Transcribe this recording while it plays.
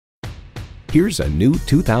Here's a new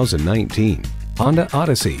 2019 Honda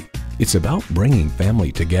Odyssey. It's about bringing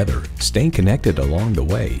family together, staying connected along the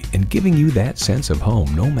way, and giving you that sense of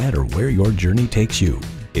home no matter where your journey takes you.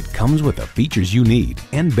 It comes with the features you need,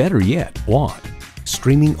 and better yet, want.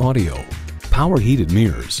 Streaming audio, power heated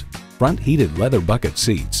mirrors, front heated leather bucket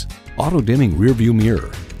seats, auto-dimming rearview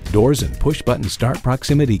mirror, doors and push-button start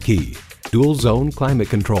proximity key, dual zone climate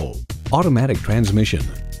control, automatic transmission,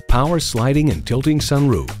 power sliding and tilting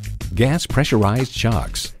sunroof, gas pressurized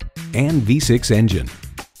shocks, and V6 engine.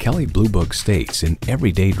 Kelley Blue Book states in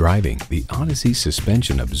everyday driving, the Odyssey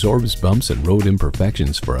suspension absorbs bumps and road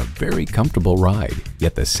imperfections for a very comfortable ride,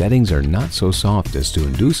 yet the settings are not so soft as to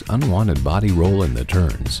induce unwanted body roll in the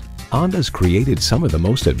turns. Honda's created some of the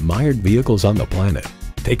most admired vehicles on the planet.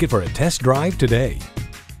 Take it for a test drive today.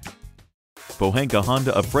 Pohanka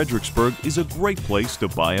Honda of Fredericksburg is a great place to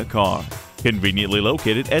buy a car. Conveniently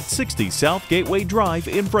located at 60 South Gateway Drive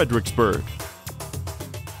in Fredericksburg.